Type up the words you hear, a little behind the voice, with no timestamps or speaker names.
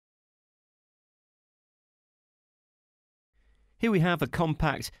Here we have a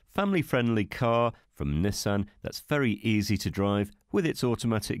compact, family-friendly car from Nissan that's very easy to drive with its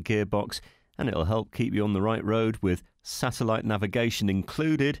automatic gearbox, and it'll help keep you on the right road with satellite navigation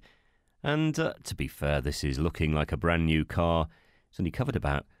included. And to be fair, this is looking like a brand new car. It's only covered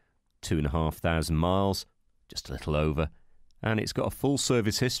about 2,500 miles, just a little over. And it's got a full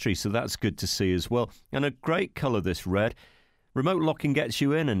service history, so that's good to see as well. And a great colour, this red. Remote locking gets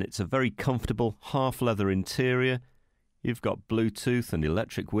you in, and it's a very comfortable half-leather interior. You've got Bluetooth and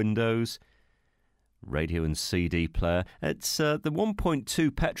electric windows, radio and CD player. It's the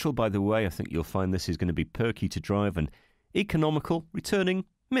 1.2 petrol, by the way. I think you'll find this is going to be perky to drive and economical, returning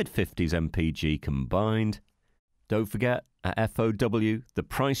mid-50s MPG combined. Don't forget, at FOW, the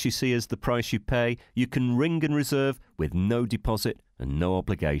price you see is the price you pay. You can ring and reserve with no deposit and no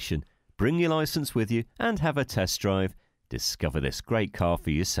obligation. Bring your licence with you and have a test drive. Discover this great car for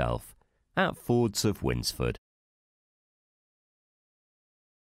yourself at Fords of Winsford.